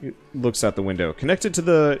powerful. He looks out the window. Connected to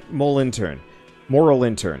the moral intern.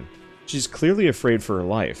 She's clearly afraid for her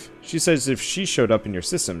life. She says if she showed up in your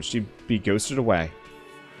system, she'd be ghosted away.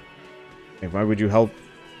 And why would you help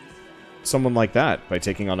someone like that? By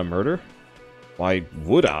taking on a murder? Why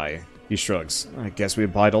would I? He shrugs. I guess we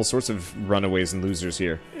applied all sorts of runaways and losers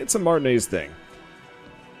here. It's a Martinez thing.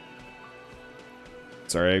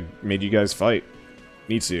 Sorry I made you guys fight.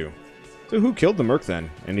 Me too. So who killed the merc then?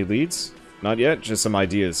 Any leads? Not yet, just some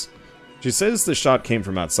ideas. She says the shot came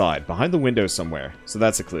from outside, behind the window somewhere, so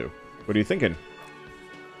that's a clue. What are you thinking?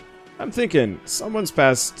 I'm thinking someone's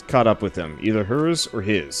past caught up with him, either hers or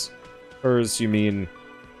his. Hers, you mean...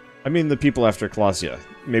 I mean the people after Klasia.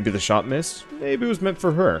 Maybe the shot missed? Maybe it was meant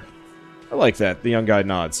for her. I like that, the young guy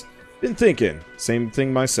nods. Been thinking. Same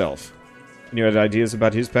thing myself. And you had ideas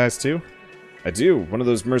about his past too? I do. One of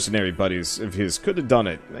those mercenary buddies of his could have done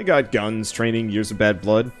it. They got guns, training, years of bad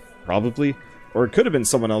blood. Probably. Or it could have been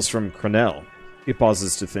someone else from Cronell. He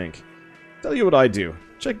pauses to think. Tell you what I do.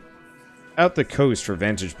 Check out the coast for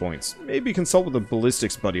vantage points. Maybe consult with a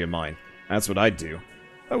ballistics buddy of mine. That's what I'd do.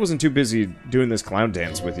 I wasn't too busy doing this clown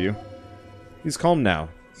dance with you. He's calm now.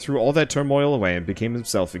 Threw all that turmoil away and became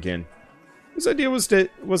himself again. Whose idea was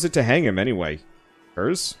it to hang him anyway?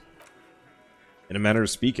 Hers? In a manner of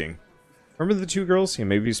speaking. Remember the two girls? He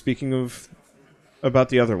may be speaking about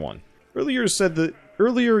the other one. Earlier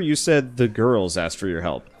you said the girls asked for your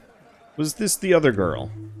help. Was this the other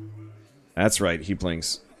girl? That's right, he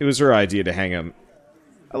blinks. It was her idea to hang him.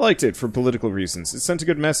 I liked it for political reasons. It sent a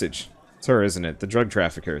good message. It's her, isn't it? The drug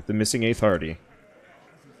trafficker. The missing 8th Hardy.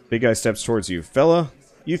 Big guy steps towards you. Fella,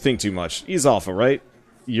 you think too much. He's awful, right?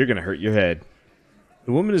 You're gonna hurt your head.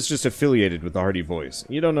 The woman is just affiliated with the Hardy boys.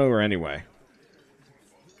 You don't know her anyway.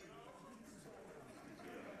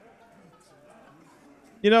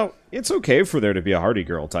 You know, it's okay for there to be a Hardy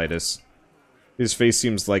girl, Titus. His face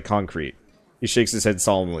seems like concrete. He shakes his head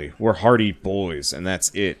solemnly. We're Hardy boys, and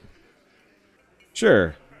that's it.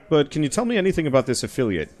 Sure, but can you tell me anything about this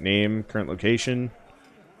affiliate? Name, current location?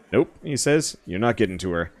 Nope, he says. You're not getting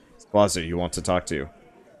to her. It's Plaza you want to talk to.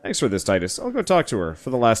 Thanks for this, Titus. I'll go talk to her,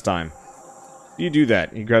 for the last time. You do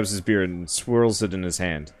that. He grabs his beer and swirls it in his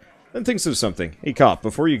hand. Then thinks of something. Hey, cop,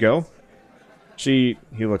 before you go... He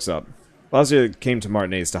looks up. Lazia came to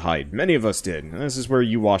Martinez to hide. Many of us did. And this is where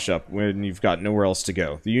you wash up when you've got nowhere else to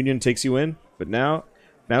go. The Union takes you in, but now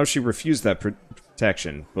she refused that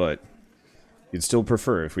protection, but you'd still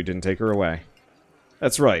prefer if we didn't take her away.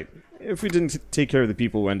 That's right. If we didn't take care of the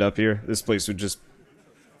people who end up here, this place would just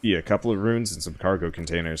be a couple of ruins and some cargo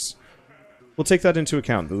containers. We'll take that into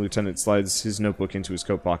account. The lieutenant slides his notebook into his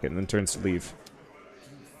coat pocket and then turns to leave.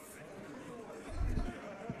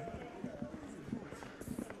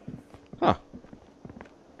 Huh.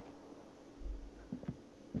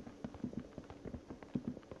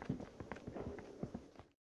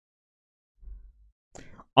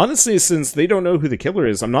 Honestly, since they don't know who the killer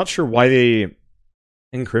is, I'm not sure why they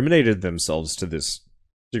incriminated themselves to this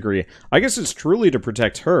degree. I guess it's truly to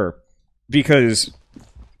protect her, because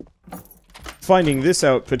finding this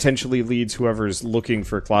out potentially leads whoever's looking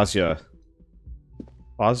for Klasia.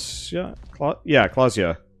 Yeah,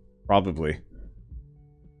 Klasia. Probably.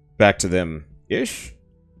 back to them-ish.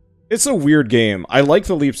 It's a weird game. I like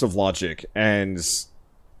the leaps of logic, and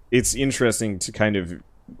it's interesting to kind of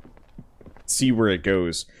see where it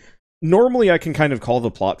goes. Normally, I can kind of call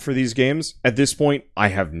the plot for these games. At this point, I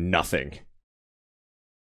have nothing.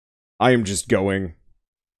 I am just going,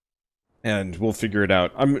 and we'll figure it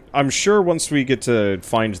out. I'm sure once we get to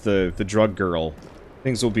find the drug girl,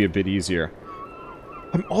 things will be a bit easier.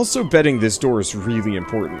 I'm also betting this door is really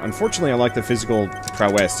important. Unfortunately, I like the physical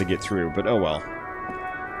prowess to get through, but oh well.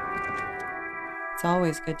 It's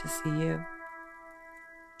always good to see you.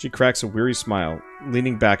 She cracks a weary smile,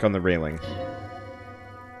 leaning back on the railing.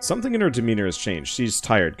 Something in her demeanor has changed. She's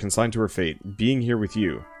tired, consigned to her fate, being here with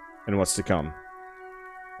you, and what's to come.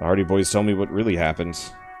 The Hardy Boys tell me what really happened.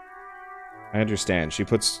 I understand. She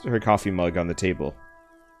puts her coffee mug on the table.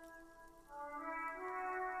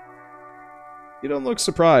 You don't look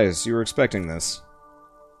surprised. You were expecting this.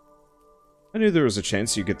 I knew there was a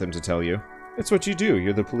chance you'd get them to tell you. It's what you do.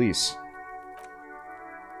 You're the police.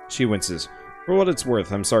 She winces. For what it's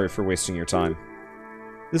worth, I'm sorry for wasting your time.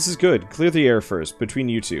 This is good. Clear the air first, between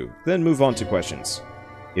you two. Then move on to questions.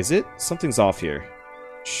 Is it? Something's off here.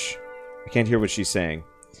 Shh. I can't hear what she's saying.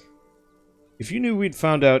 If you knew we'd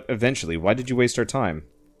found out eventually, why did you waste our time?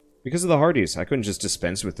 Because of the Hardys. I couldn't just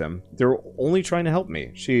dispense with them. They were only trying to help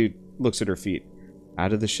me. She looks at her feet.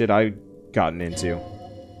 Out of the shit I've gotten into.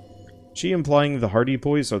 She implying the Hardy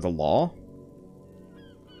Boys are the law?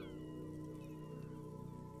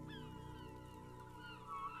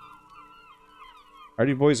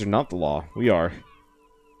 Hardy Boys are not the law. We are.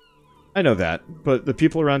 I know that, but the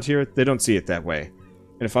people around here, they don't see it that way.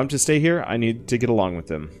 And if I'm to stay here, I need to get along with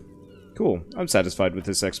them. Cool. I'm satisfied with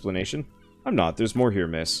this explanation. I'm not. There's more here,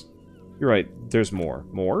 miss. You're right. There's more.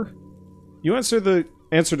 More? You answer to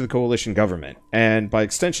the coalition government, and by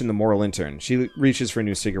extension the moral intern. She reaches for a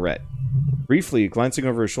new cigarette, briefly glancing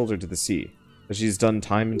over her shoulder to the sea, as she's done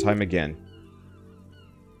time and time again.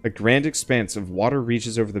 A grand expanse of water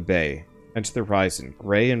reaches over the bay, and to the horizon,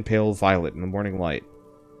 gray and pale violet in the morning light.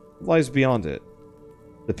 What lies beyond it?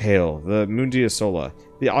 The Pale, the Mundia Sola,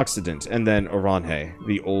 the Occident, and then Oranhe,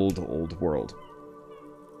 the old, old world.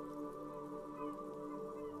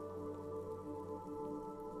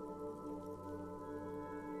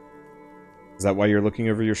 Is that why you're looking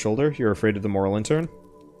over your shoulder? You're afraid of the moral intern?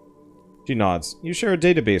 She nods. You share a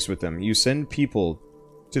database with them. You send people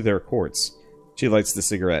to their courts. She lights the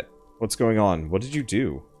cigarette. What's going on? What did you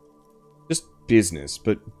do? Just business,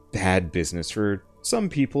 but bad business for some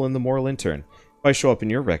people in the moral intern. If I show up in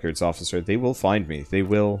your records, officer, they will find me. They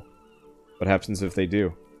will... What happens if they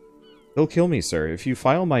do? They'll kill me, sir. If you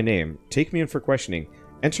file my name, take me in for questioning,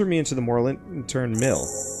 enter me into the moral intern mill.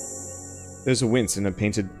 There's a wince and a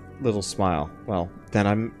painted little smile. Well, then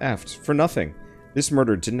I'm effed. For nothing. This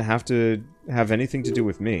murder didn't have to have anything to do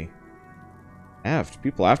with me. Effed.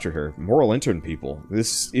 People after her. Moral intern people.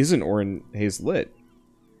 This isn't Oranhe's Lit.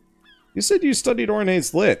 You said you studied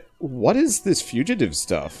Oranhe's Lit. What is this fugitive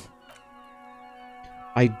stuff?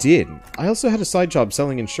 I did. I also had a side job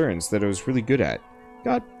selling insurance that I was really good at.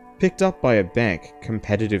 Got picked up by a bank.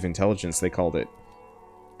 Competitive intelligence, they called it.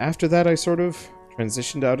 After that, I sort of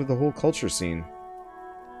transitioned out of the whole culture scene.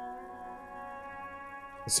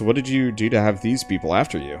 So what did you do to have these people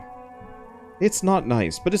after you? It's not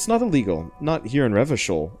nice, but it's not illegal. Not here in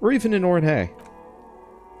Revachol, or even in Oranhe.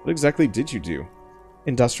 What exactly did you do?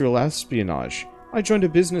 Industrial espionage. I joined a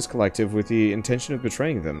business collective with the intention of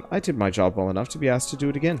betraying them. I did my job well enough to be asked to do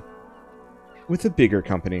it again. With a bigger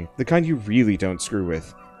company, the kind you really don't screw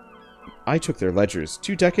with. I took their ledgers,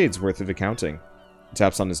 2 decades worth of accounting. He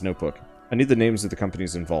taps on his notebook. I need the names of the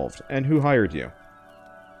companies involved, and who hired you.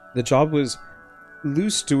 The job was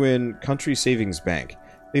Lustuin Country Savings Bank.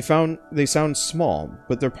 They sound small,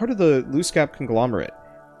 but they're part of the Luscap conglomerate.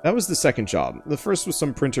 That was the second job. The first was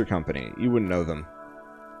some printer company. You wouldn't know them.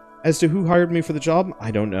 As to who hired me for the job,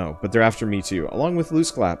 I don't know, but they're after me too, along with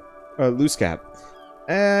Luscap,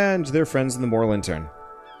 and their friends in the moral intern.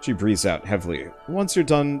 She breathes out heavily. Once you're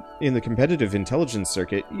done in the competitive intelligence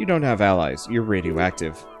circuit, you don't have allies. You're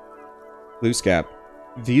radioactive. Luscap.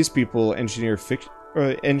 These people engineer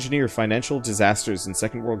financial disasters in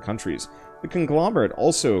second world countries. The conglomerate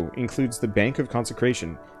also includes the Bank of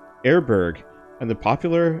Consecration, Airberg, and the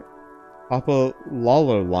popular Papa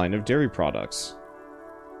Lalo line of dairy products.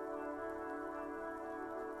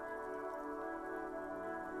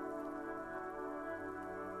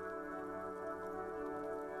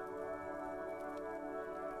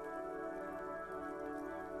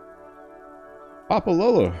 Papa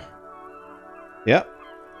Lolo. Yep.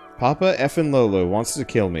 Papa effin' Lolo wants to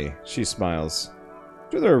kill me. She smiles.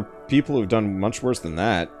 Sure, there are people who've done much worse than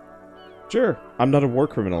that. Sure, I'm not a war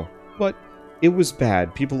criminal, but it was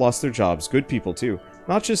bad. People lost their jobs, good people too.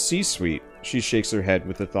 Not just C-suite. She shakes her head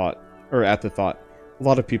with the thought, or at the thought. A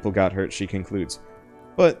lot of people got hurt, she concludes.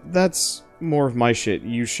 But that's more of my shit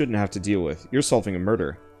you shouldn't have to deal with. You're solving a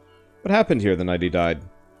murder. What happened here the night he died?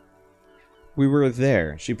 We were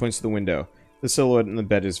there. She points to the window. The silhouette in the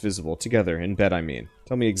bed is visible. Together. In bed, I mean.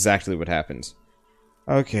 Tell me exactly what happened.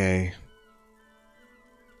 Okay.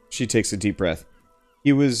 She takes a deep breath.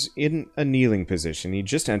 He was in a kneeling position. He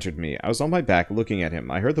just entered me. I was on my back looking at him.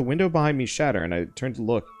 I heard the window behind me shatter, and I turned to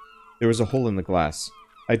look. There was a hole in the glass.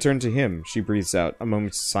 I turned to him. She breathes out. A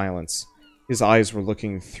moment's silence. His eyes were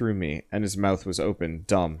looking through me, and his mouth was open,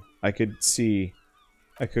 dumb. I could see...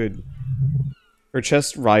 Her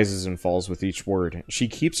chest rises and falls with each word. She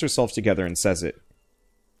keeps herself together and says it.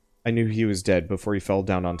 I knew he was dead before he fell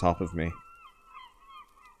down on top of me.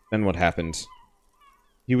 Then what happened?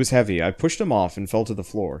 He was heavy. I pushed him off and fell to the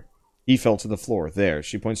floor. He fell to the floor. There.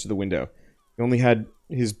 She points to the window. He only had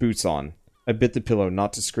his boots on. I bit the pillow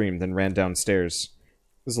not to scream, then ran downstairs.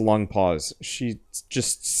 There's a long pause. She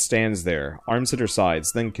just stands there, arms at her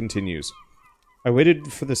sides, then continues. I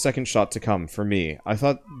waited for the second shot to come, for me. I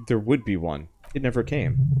thought there would be one. It never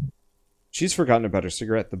came. She's forgotten about her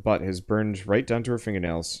cigarette. The butt has burned right down to her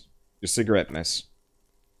fingernails. Your cigarette, miss.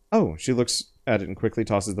 Oh, she looks at it and quickly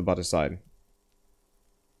tosses the butt aside.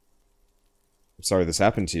 I'm sorry this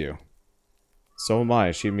happened to you. So am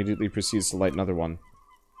I. She immediately proceeds to light another one.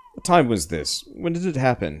 What time was this? When did it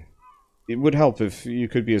happen? It would help if you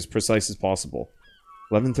could be as precise as possible.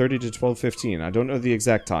 11:30 to 12:15. I don't know the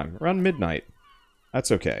exact time. Around midnight.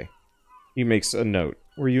 That's okay. He makes a note.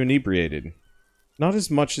 Were you inebriated? Not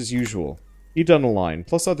as much as usual. He done a line,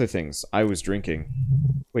 plus other things. I was drinking.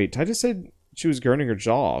 Wait, Titus said she was grinding her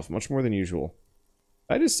jaw off, much more than usual.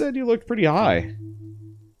 Titus said you looked pretty high.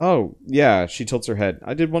 Oh, yeah, she tilts her head.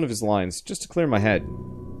 I did one of his lines, just to clear my head.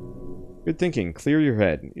 Good thinking. Clear your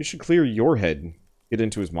head. You should clear your head. Get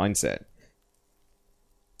into his mindset.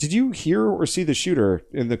 Did you hear or see the shooter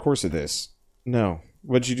in the course of this? No.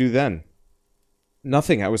 What'd you do then?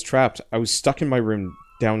 Nothing. I was trapped. I was stuck in my room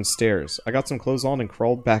downstairs. I got some clothes on and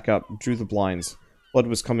crawled back up, drew the blinds. Blood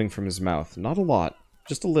was coming from his mouth. Not a lot.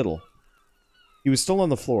 Just a little. He was still on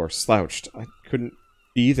the floor, slouched. I couldn't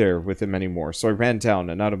be there with him anymore, so I ran down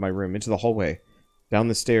and out of my room, into the hallway. Down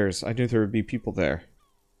the stairs. I knew there would be people there.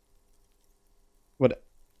 What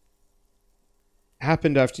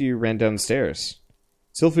happened after you ran downstairs?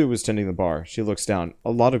 Sylvia was tending the bar. She looks down.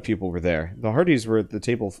 A lot of people were there. The Hardys were at the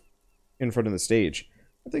table in front of the stage.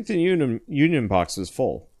 I think the union box was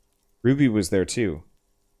full. Ruby was there too.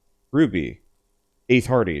 Ruby. 8th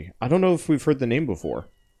Hardy. I don't know if we've heard the name before.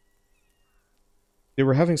 They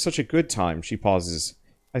were having such a good time. She pauses.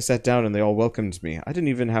 I sat down and they all welcomed me. I didn't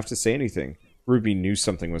even have to say anything. Ruby knew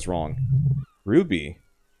something was wrong. Ruby?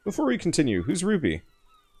 Before we continue, who's Ruby?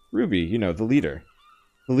 Ruby, you know, the leader.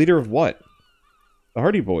 The leader of what? The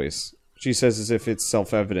Hardy Boys. She says as if it's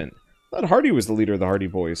self-evident. I thought Hardy was the leader of the Hardy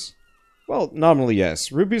Boys. Well, nominally,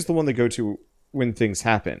 yes. Ruby's the one they go to when things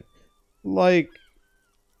happen. Like,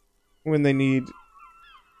 when they need...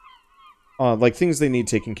 like things they need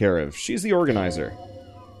taken care of. She's the organizer.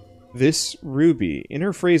 This Ruby, in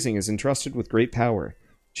her phrasing, is entrusted with great power.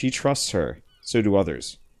 She trusts her. So do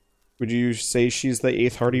others. Would you say she's the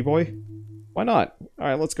 8th Hardy Boy? Why not?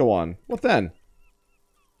 Alright, let's go on. What then?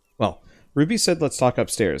 Well, Ruby said let's talk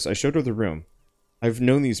upstairs. I showed her the room. I've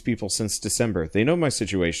known these people since December. They know my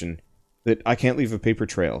situation. That I can't leave a paper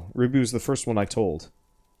trail. Ruby was the first one I told.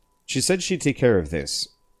 She said she'd take care of this.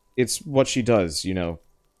 It's what she does, you know.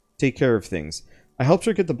 Take care of things. I helped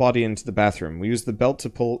her get the body into the bathroom. We used the belt to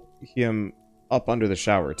pull him up under the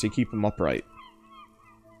shower, to keep him upright.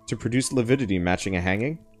 To produce lividity matching a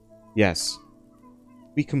hanging? Yes.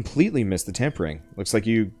 We completely missed the tampering. Looks like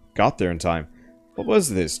you got there in time. What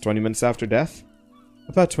was this, 20 minutes after death?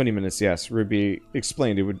 About 20 minutes, yes. Ruby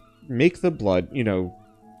explained it would make the blood, you know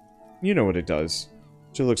what it does.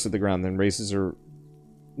 She looks at the ground, then raises her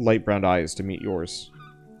light brown eyes to meet yours.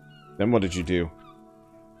 Then what did you do?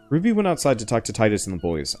 Ruby went outside to talk to Titus and the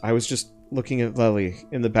boys. I was just looking at Lely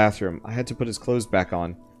in the bathroom. I had to put his clothes back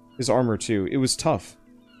on. His armor, too. It was tough.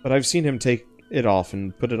 But I've seen him take it off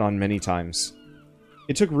and put it on many times.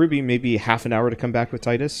 It took Ruby maybe half an hour to come back with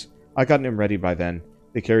Titus. I got him ready by then.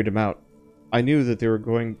 They carried him out. I knew that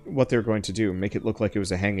what they were going to do, make it look like it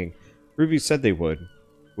was a hanging. Ruby said they would.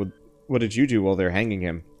 What did you do while they're hanging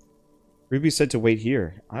him? Ruby said to wait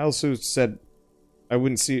here. I also said I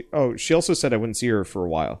wouldn't see... Oh, she also said I wouldn't see her for a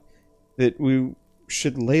while. That we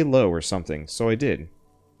should lay low or something, so I did.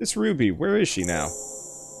 This Ruby, where is she now?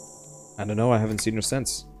 I don't know, I haven't seen her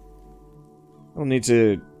since. I don't need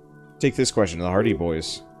to Take this question to the Hardy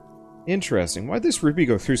Boys. Interesting. Why'd this Ruby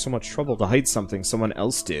go through so much trouble to hide something someone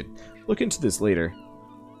else did? Look into this later.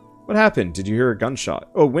 What happened? Did you hear a gunshot?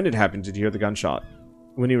 Oh, when it happened, did you hear the gunshot?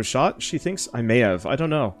 When he was shot? She thinks I may have. I don't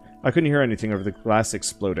know. I couldn't hear anything over the glass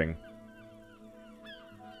exploding.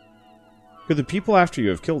 Could the people after you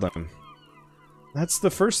have killed him? That's the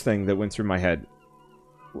first thing that went through my head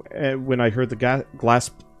when I heard the glass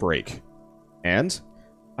break. And?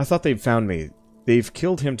 I thought they'd found me. They've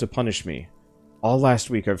killed him to punish me. All last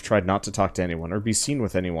week I've tried not to talk to anyone or be seen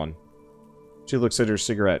with anyone. She looks at her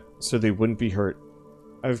cigarette, so they wouldn't be hurt.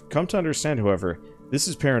 I've come to understand, however, this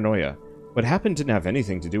is paranoia. What happened didn't have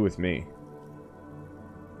anything to do with me.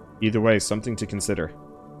 Either way, something to consider.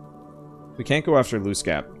 We can't go after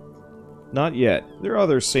Loosegap. Not yet. There are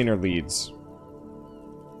other saner leads.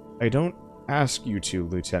 I don't ask you to,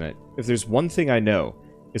 Lieutenant. If there's one thing I know,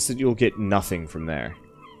 it's that you'll get nothing from there.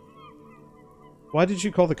 Why did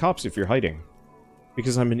you call the cops if you're hiding?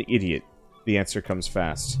 Because I'm an idiot. The answer comes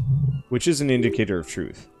fast. Which is an indicator of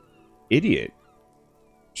truth. Idiot?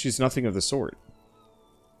 She's nothing of the sort.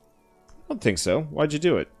 I don't think so. Why'd you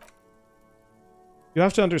do it? You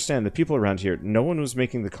have to understand, the people around here, no one was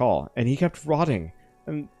making the call, and he kept rotting.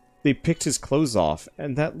 And they picked his clothes off,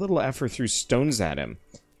 and that little effer threw stones at him.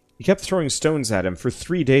 He kept throwing stones at him for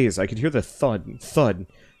 3 days. I could hear the thud, thud.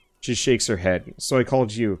 She shakes her head. So I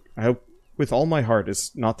called you. I hope with all my heart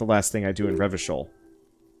it's not the last thing I do in Revachol.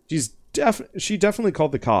 She definitely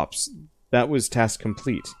called the cops. That was task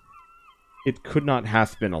complete. It could not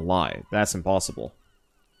have been a lie. That's impossible.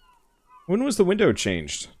 When was the window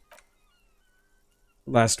changed?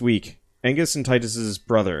 Last week. Angus and Titus's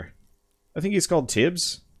brother. I think he's called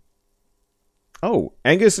Tibbs? Oh,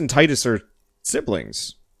 Angus and Titus are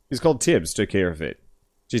siblings. He's called Tibbs, took care of it.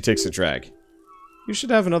 She takes a drag. You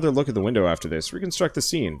should have another look at the window after this. Reconstruct the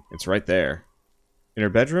scene. It's right there. In her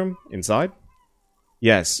bedroom? Inside?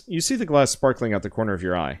 Yes. You see the glass sparkling out the corner of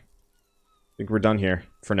your eye. Think we're done here.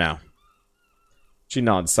 For now. She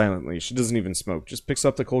nods silently. She doesn't even smoke. Just picks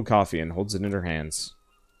up the cold coffee and holds it in her hands.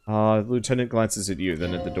 The lieutenant glances at you,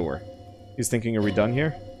 then at the door. He's thinking, are we done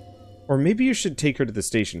here? Or maybe you should take her to the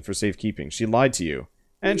station for safekeeping. She lied to you.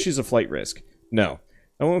 And she's a flight risk. No.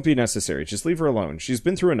 That won't be necessary. Just leave her alone. She's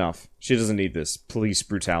been through enough. She doesn't need this police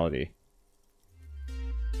brutality.